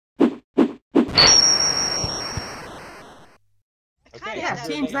Yeah,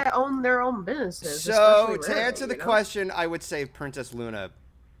 teams that own their own businesses. So, to answer the question, I would say Princess Luna.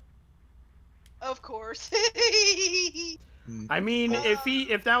 Of course. I mean,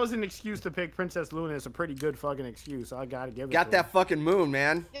 if that was an excuse to pick Princess Luna, it's a pretty good fucking excuse. So I gotta give it. Got to that him. fucking moon,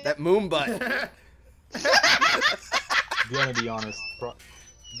 man. That moon butt. I'm gonna be honest,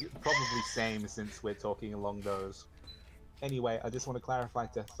 probably same since we're talking along those. Anyway, I just want to clarify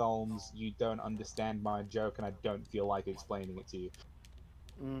to Tholmes, you don't understand my joke, and I don't feel like explaining it to you.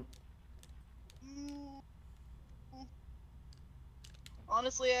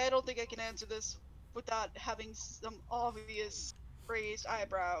 Honestly, I don't think I can answer this without having some obvious raised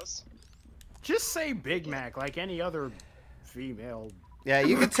eyebrows. Just say Big Mac like any other female. Yeah,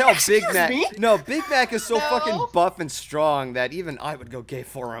 you can tell Big Mac. me? No, Big Mac is so fucking buff and strong that even I would go gay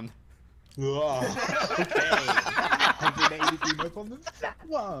for him.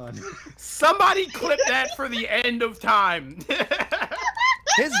 Somebody clip that for the end of time.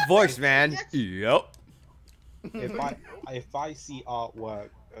 His voice, man. Yep. If I see artwork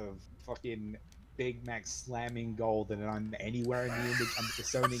of fucking Big Mac slamming Golden and I'm anywhere in the image, I'm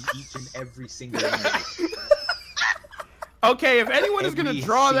disowning each and every single one. Okay, if anyone is gonna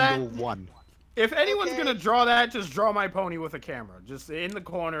draw that, one. If anyone's gonna draw that, just draw my pony with a camera, just in the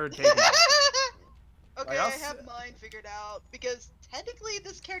corner. Take it. Okay, I have mine figured out because technically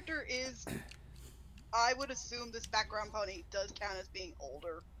this character is. I would assume this background pony does count as being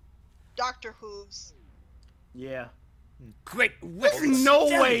older. Dr. Hooves. Yeah. Great. There's no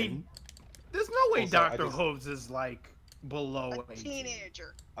way. There's no way Also, Dr. Hooves is like below a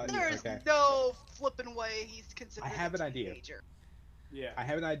teenager. Yeah, There's okay. no flipping way he's considered I have an idea. teenager. Yeah. I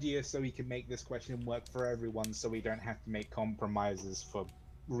have an idea so we can make this question work for everyone, so we don't have to make compromises for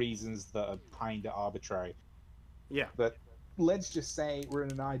reasons that are kinda arbitrary. Yeah. But let's just say we're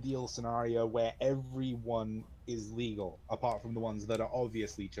in an ideal scenario where everyone is legal, apart from the ones that are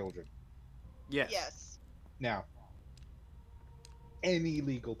obviously children. Yes. Yes. Now, any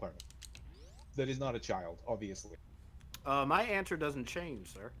legal pony that is not a child, obviously. My answer doesn't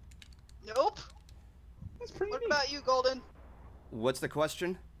change, sir. Nope. That's pretty What neat. about you, Golden? What's the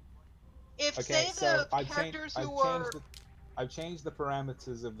question? If Okay, say so the characters who were I've changed the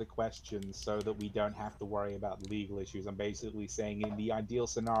parameters of the question so that we don't have to worry about legal issues. I'm basically saying in the ideal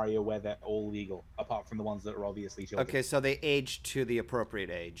scenario where they're all legal, apart from the ones that are obviously children. Okay, so they age to the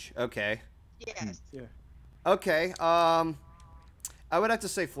appropriate age. Okay. yes. Yeah. Okay. I would have to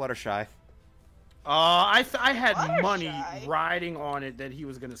say Fluttershy. I had Fluttershy? money riding on it that he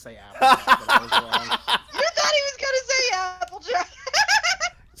was gonna say Applejack, but I was wrong. You thought he was gonna say Applejack.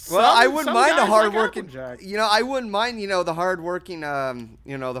 Well, I wouldn't mind a guys like hardworking. Applejack. You know, I wouldn't mind. You know, the hardworking.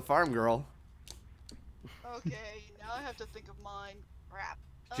 You know, the farm girl. Okay, now I have to think of mine. Crap.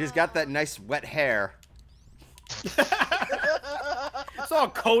 She's got that nice wet hair. It's all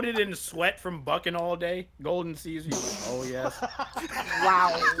coated in sweat from bucking all day. Golden sees you. Oh yes.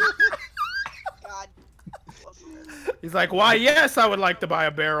 Wow. God. He's like, why? Yes, I would like to buy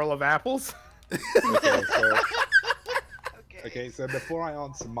a barrel of apples. Okay, so before I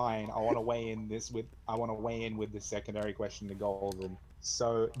answer mine, I want to weigh in with the secondary question to Golden.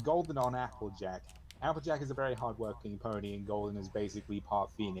 So Golden on Applejack. Applejack is a very hardworking pony, and Golden is basically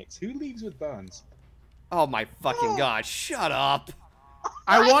part Phoenix. Who leaves with Burns? Oh my fucking god! Shut up.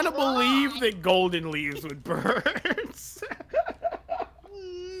 I want to believe that Golden leaves with birds.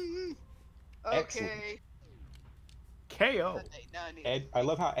 Okay. KO. I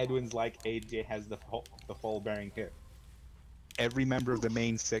love how Edwin's like AJ has the fall bearing hip. Every member of the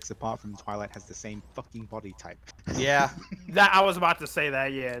main six, apart from Twilight, has the same fucking body type. Yeah. That I was about to say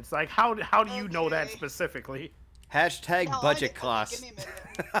that. Yeah, it's like how do you know that Okay. specifically? Hashtag No, budget okay, cost. Give me a minute.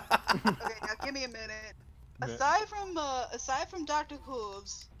 Okay, now give me a minute. Aside from Dr.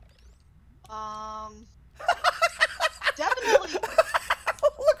 Hooves, definitely.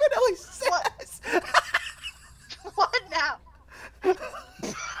 Look what Ellie says. What now?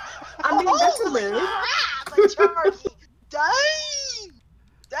 I mean, that's a move. Like Charlie. Dang!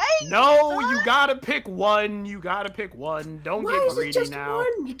 Dang! No, you gotta pick one. You gotta pick one. Don't Why get is it greedy just now.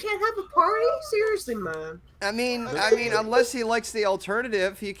 one? You can't have a party? Seriously, man. I mean, unless he likes the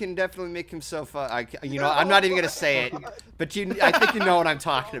alternative, he can definitely make himself. You know, I'm not even gonna say it, but I think you know what I'm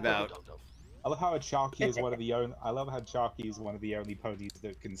talking about. I love how Sharky is one of the only. I love how Sharky is one of the only ponies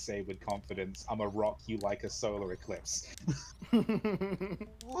that can say with confidence, "I'm a rock you like a solar eclipse."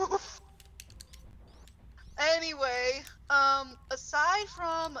 Anyway, aside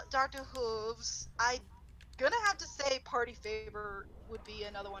from Dr. Hooves, I'm gonna have to say Party Favor would be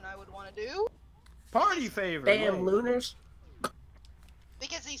another one I would want to do. Party favor. Damn no. lunars.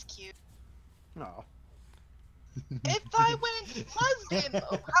 Because he's cute. No. If I went lesbian,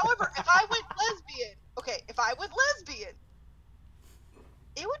 though. However, if I went lesbian, okay, if I went lesbian,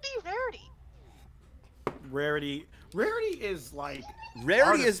 it would be Rarity. Rarity is like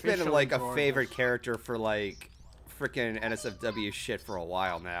Rarity has been like a artificially favorite gorgeous. character for like freaking NSFW shit for a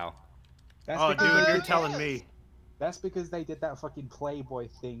while now. That's Oh, because dude, they you're did- telling me. That's because they did that fucking Playboy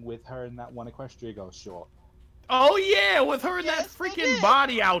thing with her in that one Equestria Girl short. Oh yeah, with her in that Yes, they freaking did.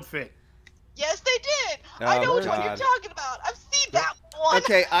 body outfit. Yes, they did. Oh, I know which one you're God. talking about. I've seen that one.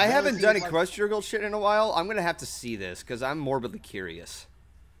 Okay, I Rarity haven't done is like- Equestria shit in a while. I'm gonna have to see this because I'm morbidly curious.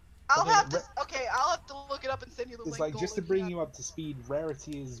 I'll Okay, have to. Okay, I'll have to look it up and send you the It's link. like, just to Golden. bring you up to speed,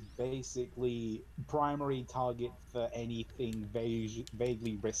 Rarity is basically primary target for anything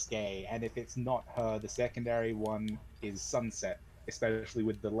vaguely risque, and if it's not her, the secondary one is Sunset, especially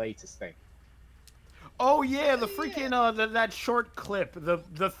with the latest thing. Oh yeah, the freaking that short clip,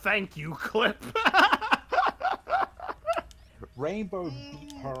 the thank you clip. Rainbow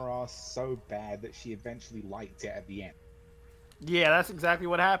beat her ass so bad that she eventually liked it at the end. Yeah, that's exactly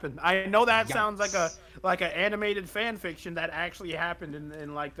what happened. I know that sounds Yikes. like an animated fan fiction that actually happened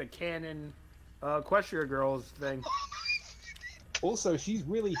in like the canon Equestria Girls thing. Also, she's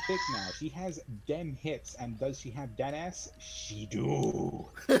really thick now. She has dem hips, and does she have that ass? She do.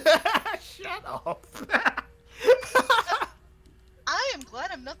 Shut up. I am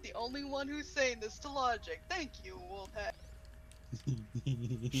glad I'm not the only one who's saying this to Logic. Thank you, Wolfhead.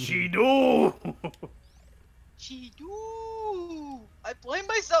 She do. She do. I blame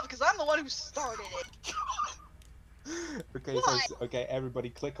myself because I'm the one who started it. Okay, Why? okay, everybody,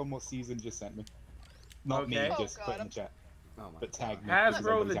 click on what Season just sent me. Not me, Okay. just Oh, put God, in the chat. Oh my But tag me. because Hasbro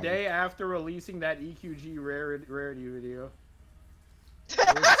everybody the tag me. day after releasing that EQG rarity video.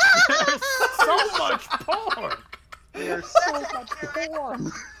 That's There's so much porn. There's so much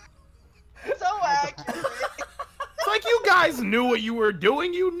porn. so accurate. It's like you guys knew what you were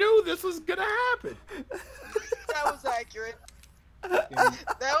doing. You knew this was gonna happen. That was accurate. That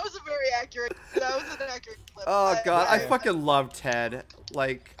was a very accurate. That was an accurate clip. Oh god, I Yeah. fucking love Ted.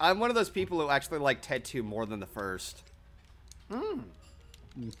 Like, I'm one of those people who actually like Ted 2 more than the first.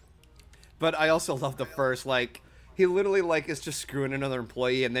 But I also love the first. Like, he literally like is just screwing another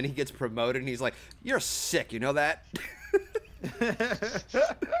employee, and then he gets promoted, and he's like, "You're sick, you know that?"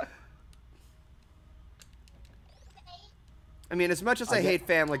 I mean, as much as I hate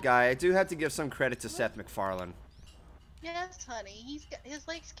Family Guy, I do have to give some credit to Seth MacFarlane. Yes, honey. He's got his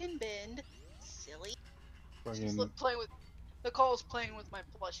legs can bend. Silly. She's Fucking- playing with. Nicole's playing with my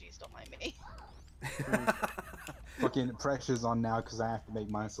plushies. Don't mind me. Fucking pressure's on now because I have to make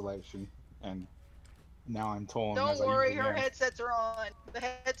my selection, and now I'm torn. Don't as I worry, usually her am. headsets are on. The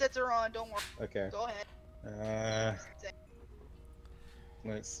headsets are on. Don't worry. Okay. Go ahead.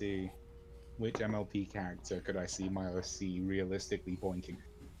 Let's see. Which MLP character could I see my OC realistically boinking?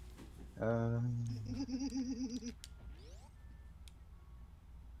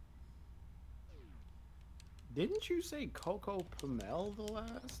 Didn't you say Coco Pamel the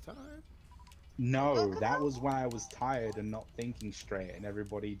last time? No, that was when I was tired and not thinking straight, and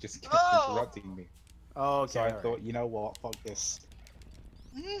everybody just kept Oh. interrupting me. Oh, okay. So I alright. thought, you know what, fuck this.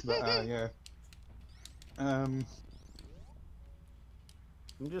 But yeah. I'm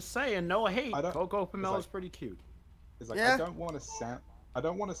just saying, no hate. I don't- Coco Pamel like- is pretty cute. It's like Yeah. I don't want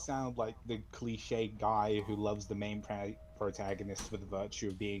to sound like the cliche guy who loves the main protagonist for the virtue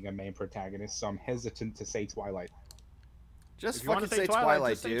of being a main protagonist, so I'm hesitant to say Twilight. Just If you want fucking to say say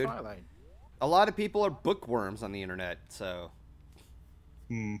Twilight, just say dude. Twilight. A lot of people are bookworms on the internet, so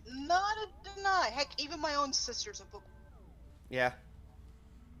Not a deny. Heck, even my own sister's a book. yeah.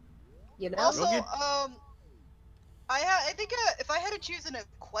 You know? Also, get- I think if I had to choose an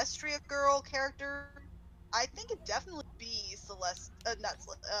Equestria Girl character, I think it'd definitely be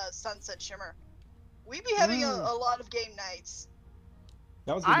Sunset Shimmer. We'd be having a lot of game nights.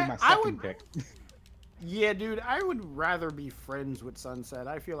 That was gonna be my I second would- pick. Yeah, dude, I would rather be friends with Sunset.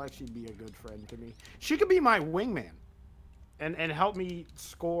 I feel like she'd be a good friend to me. She could be my wingman, and help me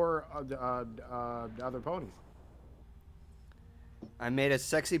score the other ponies. I made a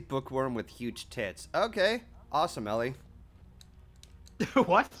sexy bookworm with huge tits. Okay, awesome, Ellie.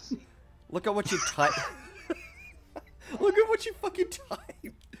 What? Look at what you type. Look at what you fucking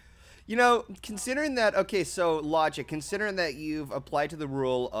type. You know, considering that, okay, so logic, considering that you've applied to the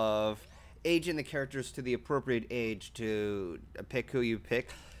rule of aging the characters to the appropriate age to pick who you pick,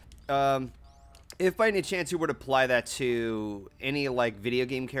 if by any chance you were to apply that to any, like, video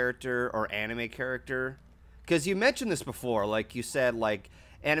game character or anime character, because you mentioned this before, like you said, like,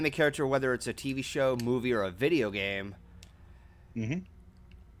 anime character, whether it's a TV show, movie, or a video game, Mm-hmm.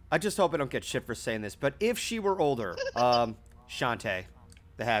 I just hope I don't get shit for saying this, but if she were older, Shantae,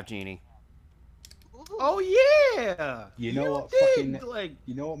 the half genie. Oh yeah. You know what? did, Fucking. like.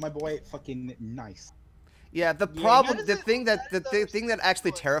 You know what, my boy? Fucking nice. Yeah, the that problem, is the a- thing that that is a thing that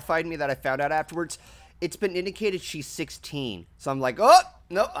actually choice. terrified me that I found out afterwards, it's been indicated she's 16. So I'm like, oh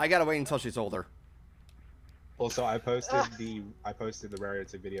no, I gotta wait until she's older. Also, I posted the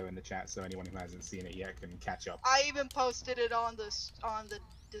Rarity video in the chat, so anyone who hasn't seen it yet can catch up. I even posted it on the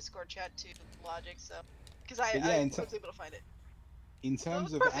Discord chat too, Logic. So, because I But yeah, was able to find it. In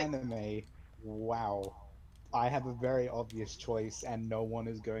terms of perfect. anime, wow, I have a very obvious choice, and no one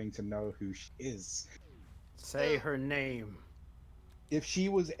is going to know who she is. Say her name. If she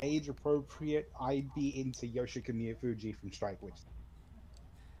was age appropriate, I'd be into Yoshika Miyafuji from Strike Witch.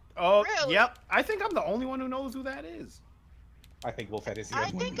 Oh, Really? yep. I think I'm the only one who knows who that is. I think Wolfhead is the I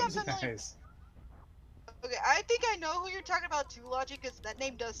only one think who I'm knows who that familiar- is. Okay, I think I know who you're talking about too, Logic, because that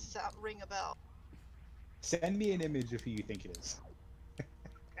name does ring a bell. Send me an image of who you think it is.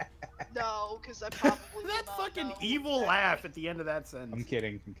 No, because I probably will That not fucking know evil exactly. laugh at the end of that I'm sentence.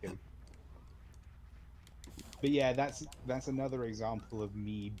 kidding. But yeah, that's another example of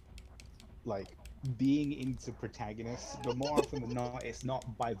me, like, being into protagonists. But more often than not, it's not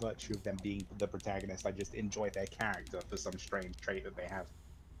by virtue of them being the protagonist. I just enjoy their character for some strange trait that they have,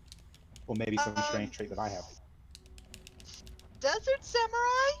 or maybe some strange trait that I have. Desert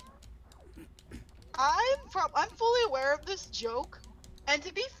Samurai? I'm fully aware of this joke, and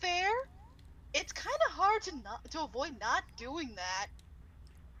to be fair, it's kind of hard to avoid not doing that.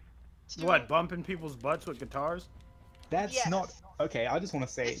 What, bumping people's butts with guitars? That's Yes. not okay. I just want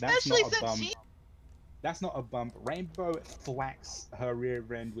to say Especially that's not a since bump. she. That's not a bump. Rainbow flacks her rear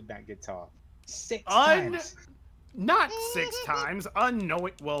end with that guitar 6 Un- times. Not 6 times.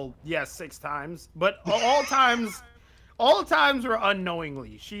 Unknowing. Well, yes, 6 times. But all times were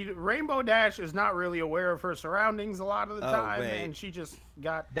unknowingly. Rainbow Dash is not really aware of her surroundings a lot of the Oh, time, wait. and she just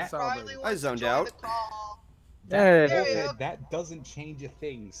got That- celebrated. Riley wants to zoned join out. the call. Hey. There you go. That doesn't change a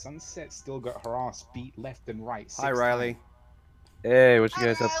thing. Sunset still got her ass beat left and right. 6 Hi, Riley. times. Hey, what you Hi,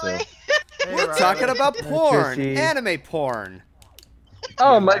 guys up Riley. to? Hey, We're Riley. talking about porn, Tushy. anime porn.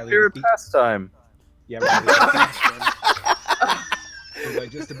 Oh, Yeah, my Riley, favorite be- pastime. Yeah, Riley. So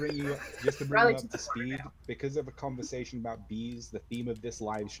just to bring you Riley, up to speed, because of a conversation about bees, the theme of this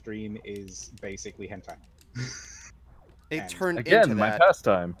live stream is basically hentai. It And turned Again, into my that.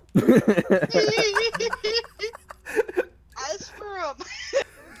 pastime. As for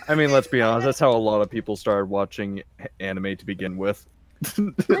I mean, let's be honest, that's how a lot of people started watching anime to begin with. okay.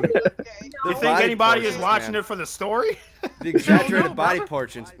 You think Body anybody is portions, watching man. it for the story? The exaggerated No, body brother.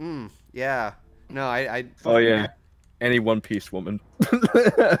 portions. Yeah. No, I Oh yeah, any One Piece woman.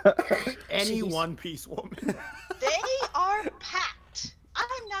 Any Jeez. One Piece woman. They are packed.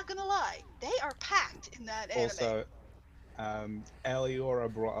 I'm not gonna lie. They are packed in that anime. Also,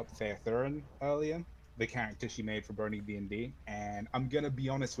 Eliora brought up Thurin earlier, the character she made for Burning D&D, and I'm gonna be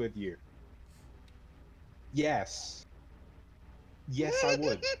honest with you. Yes, I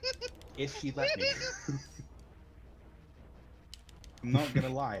would, if she let me. I'm not gonna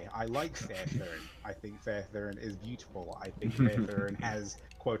lie, I like Thurin. I think Thurin is beautiful. I think Thurin has,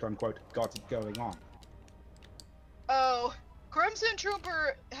 quote-unquote, got it going on. Oh, Crimson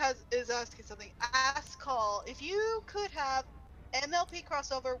Trooper is asking something. Ask Call if you could have MLP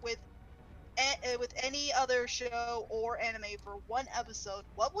crossover with any other show or anime for one episode,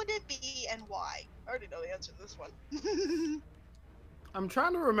 what would it be and why? I already know the answer to this one. I'm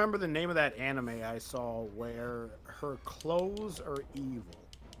trying to remember the name of that anime I saw where her clothes are evil.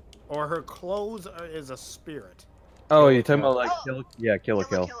 Or her clothes is a spirit. Oh, you're talking about like Oh. Kill la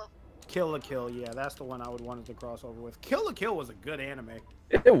Kill. Kill la Kill, yeah, that's the one I would want it to cross over with. Kill la Kill was a good anime.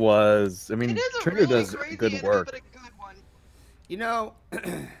 It was. I mean, It is a Trigger really does crazy good anime, work. but a good one. you know,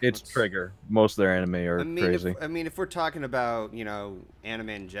 It's Trigger. Most of their anime are I mean, crazy. if we're talking about, anime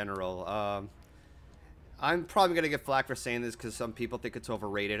in general, I'm probably gonna get flack for saying this because some people think it's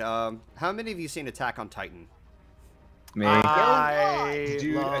overrated. How many of you seen Attack on Titan? Me. I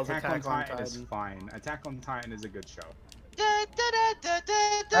Dude, love Attack on Titan is fine. Attack on Titan is a good show. Da, da, da, da,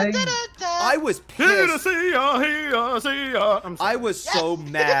 da, da, da, da. I was Here to pissed. see ya, here, I'm sorry. I was so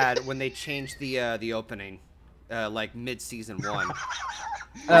mad when they changed the opening, like mid-season 1.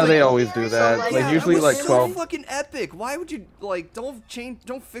 Oh, they always do that. like, Like yeah, usually that was like so 12. fucking epic. Why would you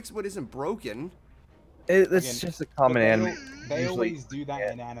don't fix what isn't broken? It's Again, just a common But anime. They Usually- always do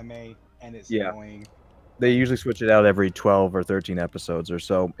that in anime, and it's Yeah. annoying. They usually switch it out every 12 or 13 episodes or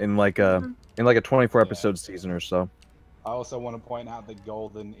so in like a 24 episode season or so. I also want to point out that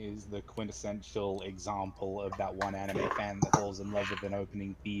Golden is the quintessential example of that one anime fan that falls in love with an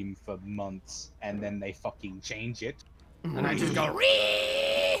opening theme for months and then they fucking change it. And I just go,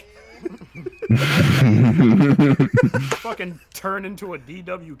 Fucking turn into a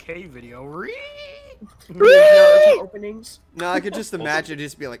DWK video. Naruto openings. no, I could just imagine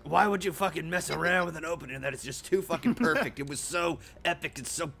just be like, why would you fucking mess around with an opening that is just too fucking perfect? It was so epic and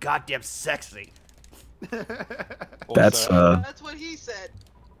so goddamn sexy. That's That's what he said.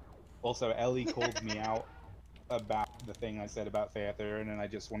 Also, Ellie called me out about the thing I said about Theater, and I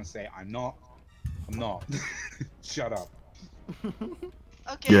just want to say I'm not. Shut up.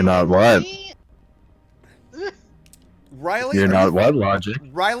 Okay. You're not what? Riley, You're not what, Logic?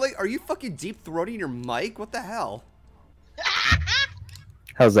 Riley, are you fucking deep throating your mic? What the hell?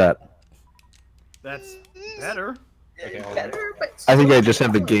 How's that? That's better. Okay, hold on. Better, but I think I just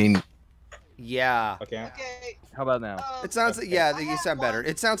have the gain. Yeah. Okay. Okay. How about now? It sounds like, yeah, you sound better.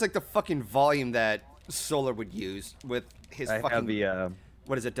 It sounds like the fucking volume that Solar would use with his I fucking, have the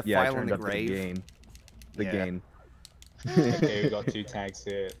what is it, yeah, I Defile in turned the up Grave? the gain. The Yeah. gain. Okay, we got 2 tags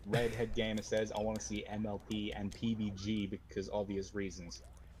here. Redhead Gamer says, I want to see MLP and PBG because obvious reasons.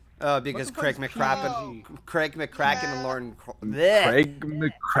 Because What the Craig fuck is McCracken, PBG? Craig McCracken Yeah. and Lauren. Bleh. Craig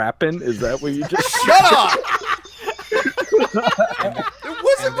McCrappen? Is that what you just Shut up! It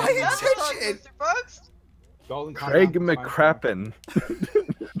wasn't my That's the song, intention. Mr. Bugs. Golden Craig Compound- McCrappen.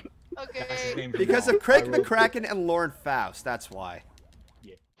 That's his Okay. name from Because now of Craig on. I will- McCracken and Lauren Faust. That's why.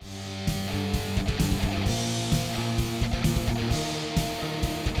 Yeah.